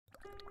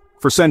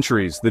For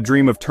centuries, the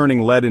dream of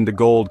turning lead into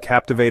gold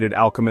captivated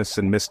alchemists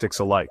and mystics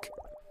alike.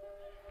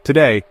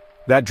 Today,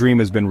 that dream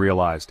has been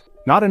realized,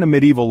 not in a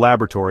medieval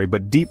laboratory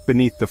but deep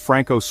beneath the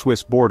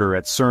Franco-Swiss border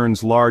at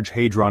CERN's Large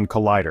Hadron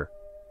Collider.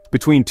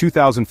 Between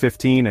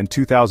 2015 and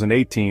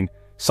 2018,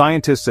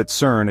 scientists at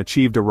CERN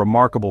achieved a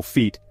remarkable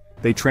feat.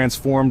 They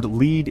transformed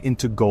lead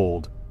into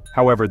gold.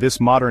 However, this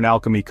modern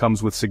alchemy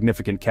comes with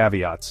significant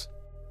caveats.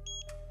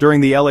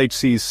 During the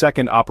LHC's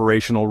second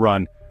operational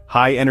run,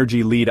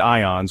 high-energy lead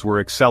ions were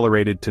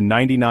accelerated to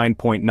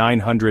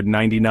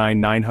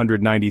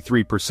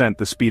 99.999,993%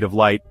 the speed of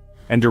light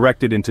and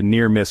directed into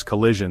near-miss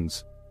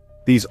collisions.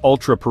 These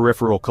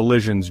ultra-peripheral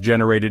collisions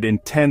generated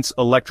intense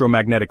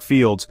electromagnetic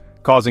fields,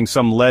 causing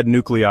some lead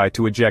nuclei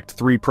to eject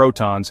 3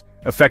 protons,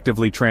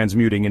 effectively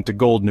transmuting into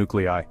gold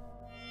nuclei.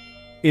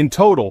 In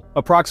total,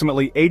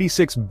 approximately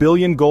 86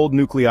 billion gold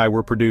nuclei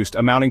were produced,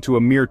 amounting to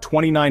a mere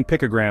 29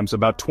 picograms,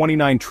 about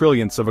 29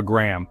 trillionths of a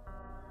gram.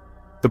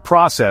 The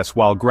process,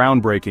 while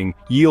groundbreaking,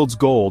 yields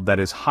gold that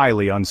is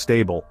highly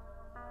unstable.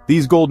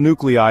 These gold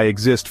nuclei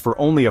exist for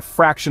only a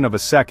fraction of a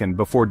second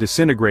before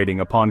disintegrating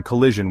upon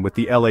collision with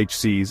the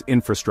LHC's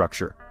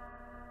infrastructure.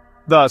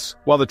 Thus,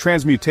 while the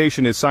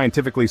transmutation is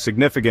scientifically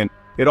significant,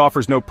 it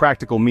offers no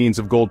practical means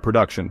of gold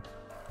production.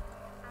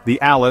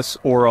 The ALICE,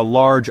 or a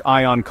Large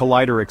Ion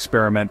Collider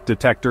Experiment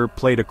detector,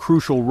 played a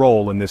crucial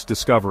role in this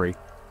discovery.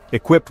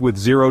 Equipped with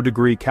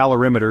zero-degree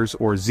calorimeters,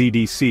 or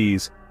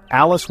ZDCs,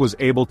 ALICE was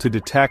able to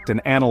detect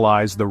and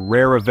analyze the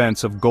rare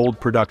events of gold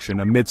production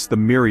amidst the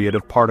myriad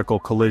of particle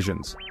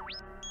collisions.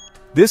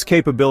 This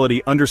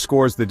capability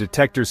underscores the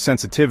detector's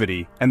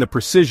sensitivity and the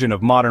precision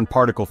of modern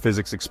particle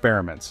physics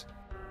experiments.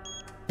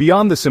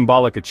 Beyond the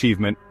symbolic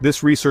achievement,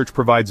 this research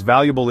provides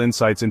valuable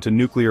insights into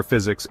nuclear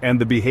physics and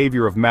the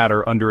behavior of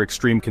matter under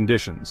extreme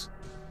conditions.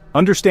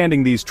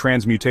 Understanding these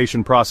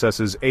transmutation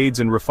processes aids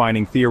in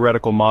refining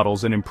theoretical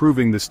models and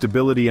improving the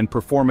stability and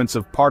performance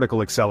of particle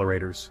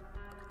accelerators.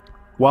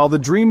 While the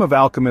dream of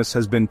alchemists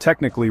has been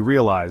technically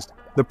realized,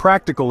 the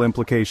practical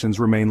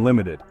implications remain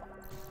limited.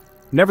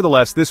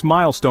 Nevertheless, this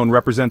milestone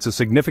represents a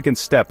significant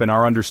step in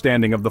our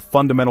understanding of the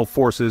fundamental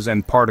forces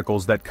and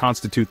particles that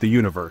constitute the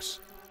universe.